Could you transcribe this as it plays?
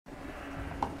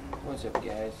What's up,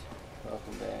 guys?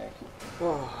 Welcome back.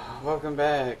 Oh, welcome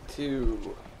back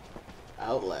to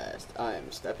Outlast. I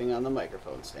am stepping on the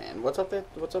microphone stand. What's up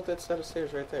that set of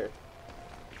stairs right there?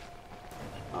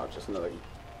 Oh, just another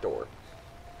door.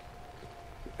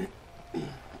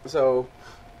 So,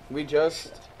 we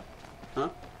just... Huh?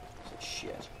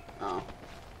 Shit. Oh.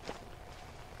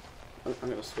 I'm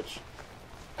gonna switch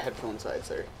headphone sides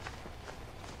there.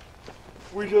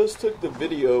 We just took the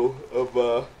video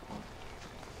of,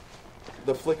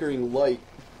 the flickering light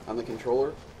on the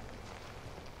controller,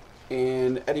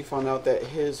 and Eddie found out that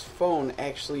his phone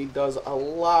actually does a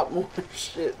lot more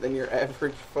shit than your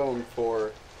average phone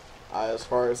for as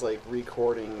far as like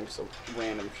recording some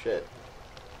random shit.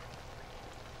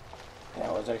 Yeah,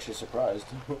 I was actually surprised.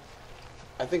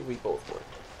 I think we both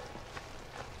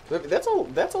were. That's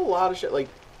a lot of shit. Like,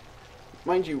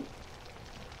 mind you,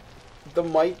 the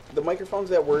microphones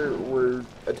that we're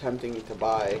attempting to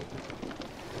buy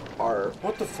are...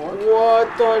 What the fuck?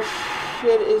 What the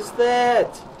shit is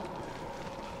that?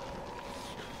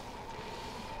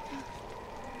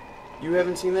 You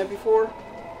haven't seen that before?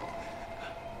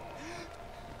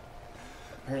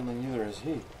 Apparently neither is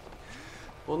he.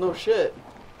 Well, no shit.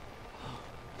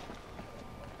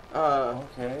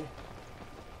 Okay.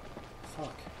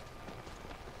 Fuck.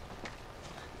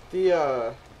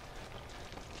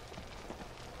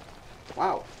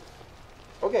 Wow.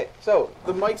 Okay, so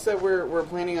the mics that we're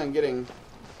planning on getting,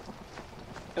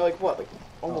 they're like what, like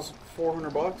almost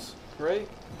 $400, right?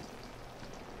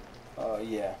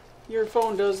 Yeah. Your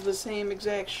phone does the same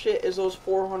exact shit as those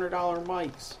 $400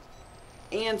 mics,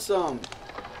 and some.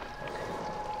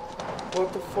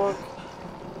 What the fuck?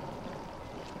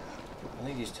 I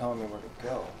think he's telling me where to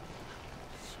go.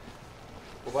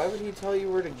 Well, why would he tell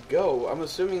you where to go? I'm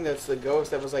assuming that's the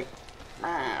ghost that was like,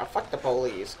 ah, fuck the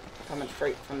police, coming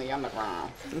straight from the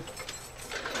underground.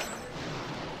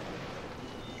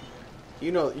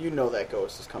 You know that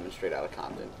ghost is coming straight out of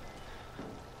Compton.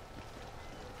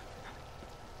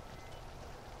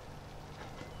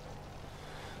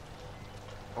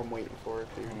 I'm waiting for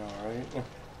it, dude. I know, right?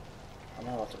 I'm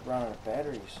not about to run out of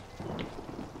batteries.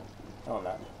 No, I'm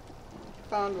not.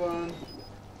 Found one.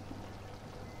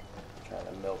 Trying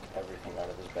to milk everything out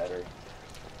of his battery.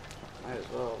 Might as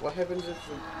well. What happens if...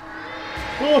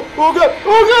 Oh god!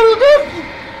 Oh god!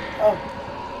 Oh,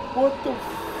 what the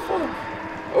fuck?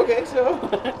 Okay, so...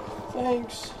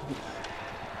 Thanks.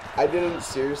 I didn't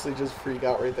seriously just freak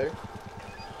out right there.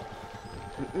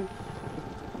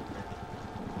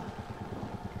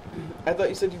 I thought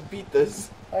you said you beat this.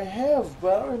 I have,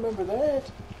 but I don't remember that.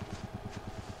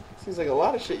 Seems like a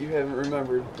lot of shit you haven't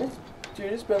remembered. Dude,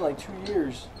 it's been like 2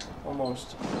 years.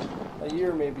 Almost. A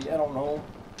year maybe, I don't know.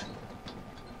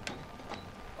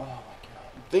 Oh my god.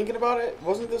 Thinking about it,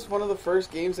 wasn't this one of the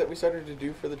first games that we started to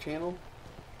do for the channel?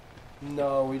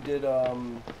 No, we did,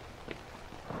 Well,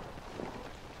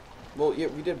 yeah,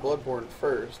 we did Bloodborne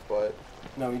first, but...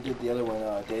 No, we did the other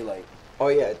one, Daylight. Oh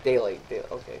yeah, Daylight,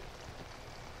 okay.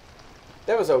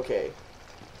 That was okay.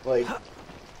 Like...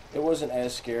 It wasn't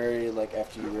as scary, like,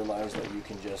 after you realize that you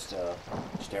can just,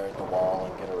 stare at the wall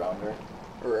and get around her.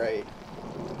 Right.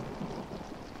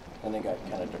 Then it got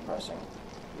kind of depressing.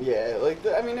 Yeah, like,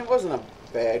 I mean, it wasn't a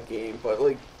bad game, but,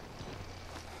 like...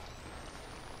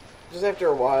 Just after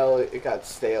a while, it got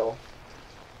stale.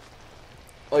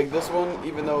 Like, this one,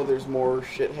 even though there's more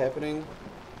shit happening,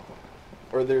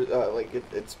 or there's, like,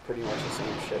 it's pretty much the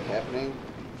same shit happening,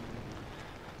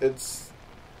 it's...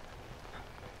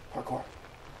 Parkour.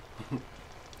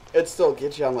 It still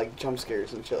gets you on, like, jump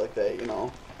scares and shit like that, you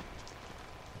know?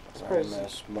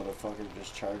 Random-ass motherfucker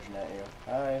just charging at you.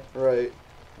 Hi. Right.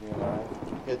 You alive?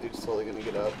 Yeah, dude's totally gonna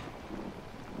get up.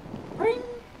 Ring!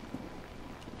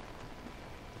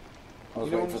 I was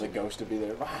You know waiting for the ghost to be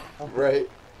there. Right.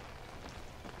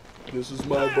 This is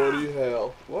my buddy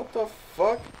Hal. What the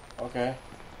fuck? Okay.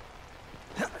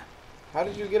 How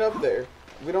did you get up there?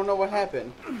 We don't know what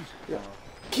happened. Yeah.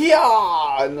 Kia!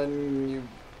 And then you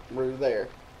were there.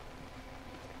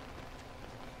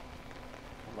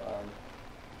 Come on.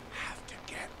 Have to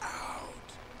get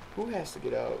out. Who has to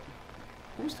get out?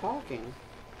 Who's talking?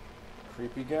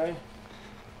 Creepy guy?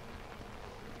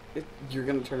 You're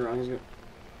gonna turn around. He's gonna.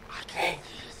 I can't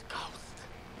see this ghost.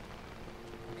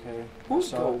 Okay. Who's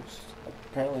So, ghost?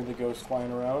 apparently the ghost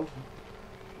flying around.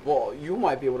 Well, you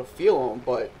might be able to feel him,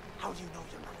 but. How do you know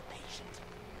you're not a patient?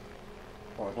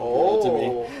 Oh,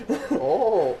 don't do that to me.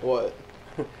 Oh, what?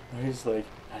 He's like,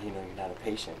 how do you know you're not a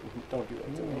patient? Don't do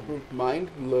that to me. Mind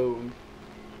blown.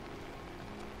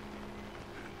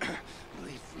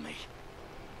 Leave me.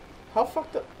 How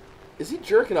fucked up? Is he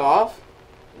jerking off?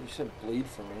 You said bleed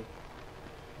for me.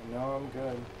 No, I'm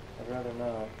good. I'd rather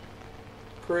not.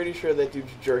 pretty sure that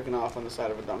dude's jerking off on the side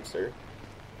of a dumpster.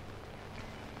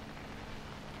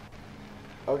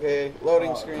 Okay,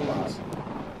 loading screens.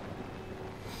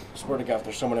 Swear to God, if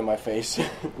there's someone in my face.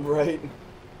 Right.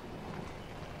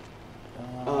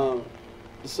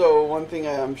 So one thing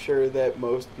I'm sure that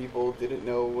most people didn't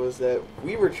know was that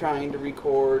we were trying to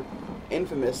record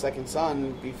Infamous Second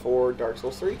Son before Dark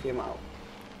Souls 3 came out.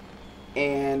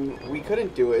 And we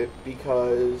couldn't do it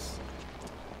because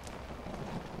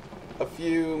a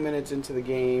few minutes into the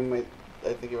game,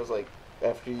 I think it was like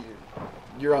after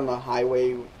you're on the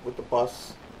highway with the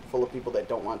bus full of people that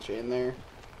don't want you in there.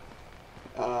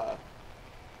 What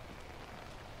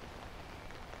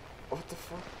the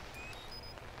fuck?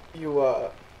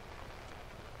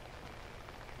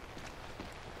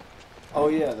 Oh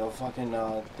yeah, the fucking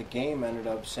the game ended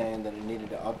up saying that it needed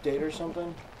to update or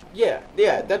something. Yeah,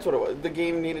 that's what it was. The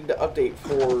game needed to update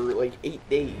for like 8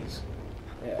 days,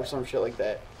 or some shit like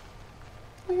that.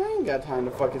 Like, I ain't got time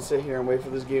to fucking sit here and wait for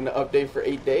this game to update for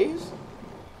 8 days.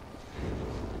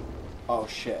 Oh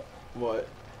shit! What?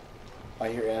 I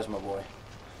hear Asthma Boy.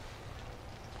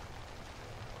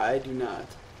 I do not.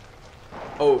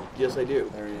 Oh, yes I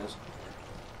do. There he is.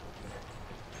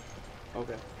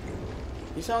 Okay.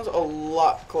 He sounds a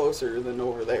lot closer than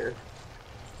over there.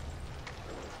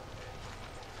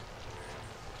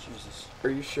 Jesus. Are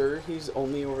you sure he's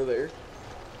only over there?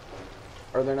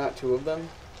 Are there not two of them?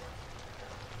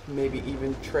 Maybe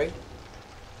even Trey?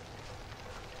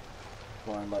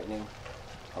 Come on, Lightning.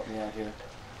 Help me out here.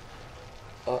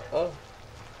 Uh-oh.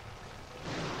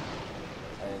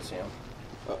 I didn't see him.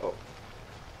 Uh-oh.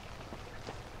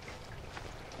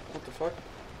 What the fuck?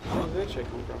 Where did that shit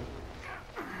come from?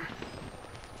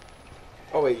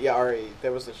 Oh wait, yeah, alright.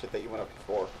 That was the shit that you went up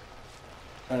before.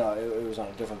 Oh no, it was on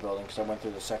a different building because I went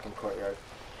through the second courtyard.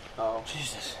 Oh.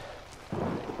 Jesus.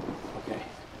 Okay.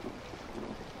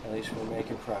 At least we're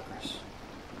making progress.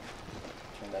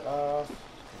 Turn that off.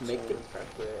 Making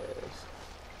progress.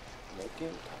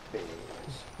 Making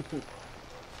progress.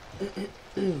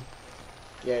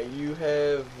 Yeah, you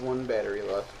have one battery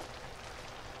left.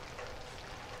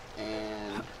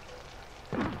 And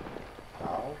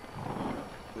How?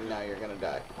 now you're gonna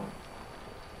die.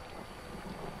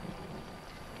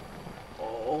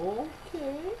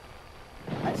 Okay.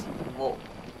 I see. Whoa.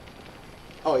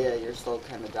 Oh yeah, you're still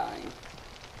kind of dying.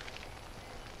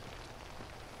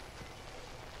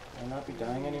 I'll not be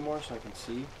dying anymore so I can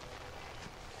see.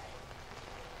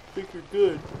 I think you're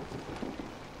good.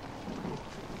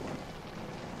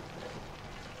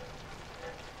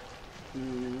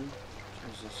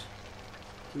 Jesus.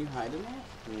 Can you hide in that?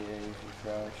 Yeah, if you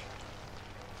crouch.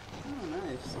 Oh,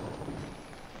 nice.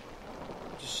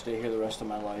 Just stay here the rest of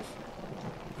my life.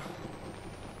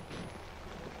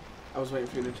 I was waiting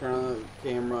for you to turn on the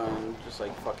camera and just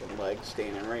like fucking legs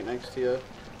standing right next to you.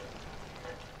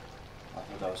 I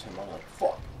thought that was him. I was like,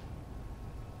 fuck.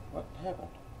 What happened?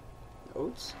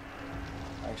 Oats?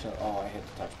 Actually, oh, I hit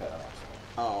the touchpad on accident.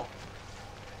 Oh.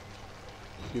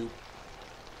 Nope.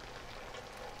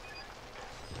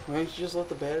 Why don't you just let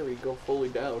the battery go fully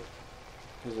down?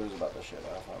 Because it was about to shut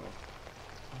off on me.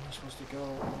 Where am I supposed to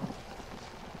go?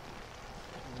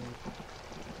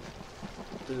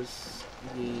 This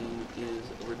game is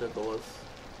ridiculous.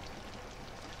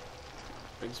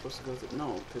 Are you supposed to go through?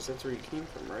 No, because that's where you came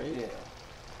from, right? Yeah.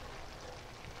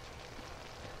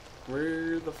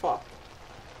 Where the fuck?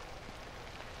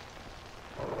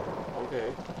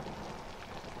 Okay.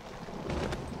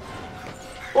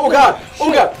 Oh god!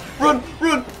 Oh god! Run!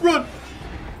 Run! Run!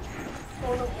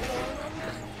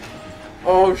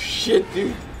 Oh shit,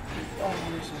 dude. Oh,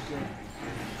 this is good.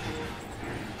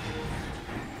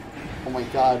 Oh my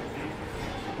god.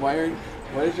 Why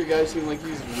does your guy seem like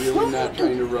he's really not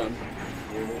trying to run?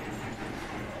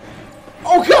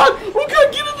 Oh god! Oh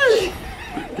god, get in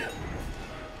there!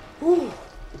 Whew.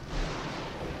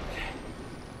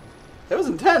 That was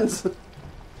intense.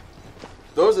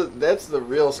 That's the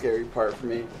real scary part for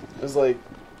me. It's like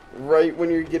right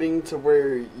when you're getting to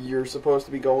where you're supposed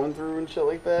to be going through and shit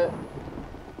like that.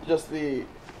 Just the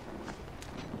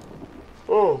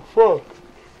oh fuck.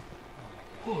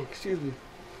 Oh, excuse me.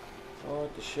 Oh,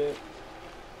 what the shit?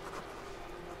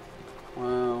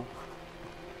 Wow.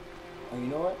 Oh, you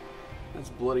know what? That's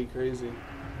bloody crazy.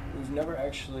 We've never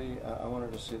actually, I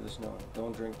wanted to see this note.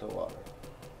 Don't drink the water.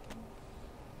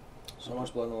 So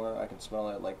much blood in the water, I can smell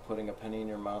it like putting a penny in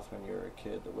your mouth when you were a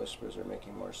kid. The whispers are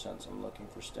making more sense. I'm looking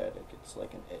for static. It's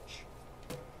like an itch.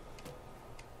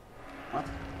 What?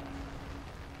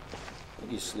 I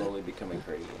think he's slowly becoming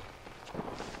crazy.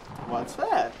 What's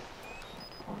that?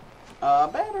 A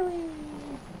battery.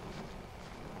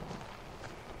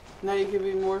 Now you can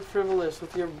be more frivolous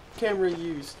with your camera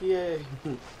use. Yay.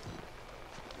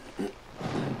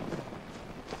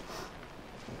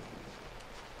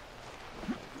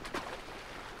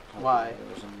 Why?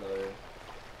 There's another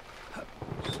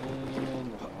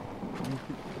scene.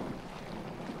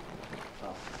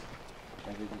 Oh.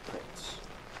 Maybe the crates.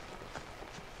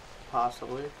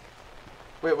 Possibly.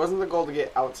 Wait, wasn't the goal to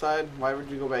get outside? Why would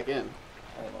you go back in?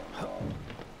 I don't know.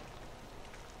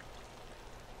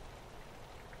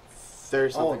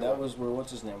 There's Oh, something. that was where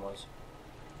what's his name was?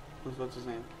 What's his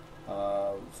name?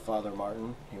 Father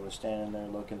Martin. He was standing there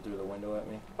looking through the window at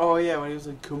me. Oh yeah, when he was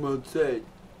like, "Come outside."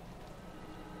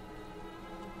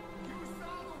 You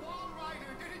saw the wall rider,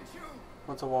 didn't you?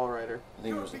 What's a wall rider? I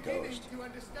think it was a beginning ghost. to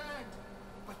understand,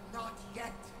 but not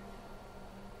yet.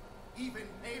 Even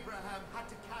Abraham had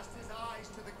to cast his eyes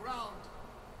to the ground.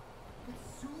 But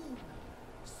soon,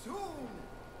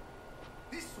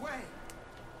 this way,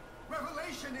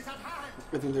 revelation is at hand.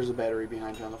 I think there's a battery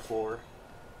behind you on the floor.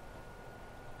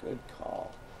 Good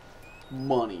call.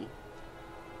 Money.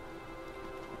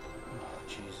 Oh,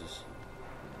 Jesus.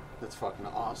 That's fucking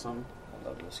awesome. I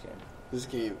love this game. This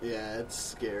game, yeah, it's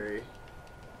scary.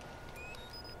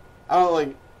 I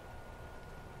don't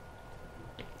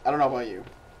know about you,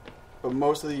 but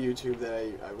most of the YouTube that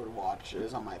I would watch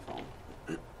is on my phone.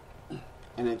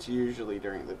 And it's usually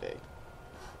during the day.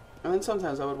 And then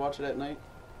sometimes I would watch it at night.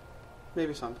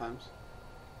 Maybe sometimes.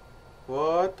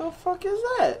 What the fuck is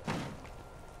that?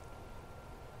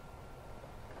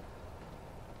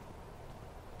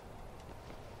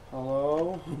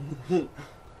 Hello?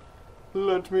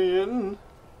 Let me in.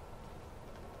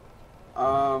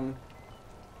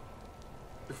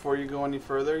 Before you go any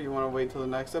further, you want to wait till the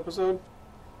next episode?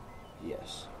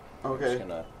 Yes. Okay. I'm just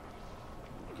gonna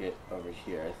get over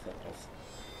here. I think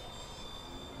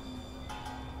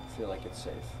I feel like it's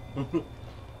safe.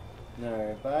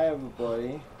 Alright, bye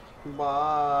everybody.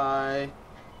 Bye.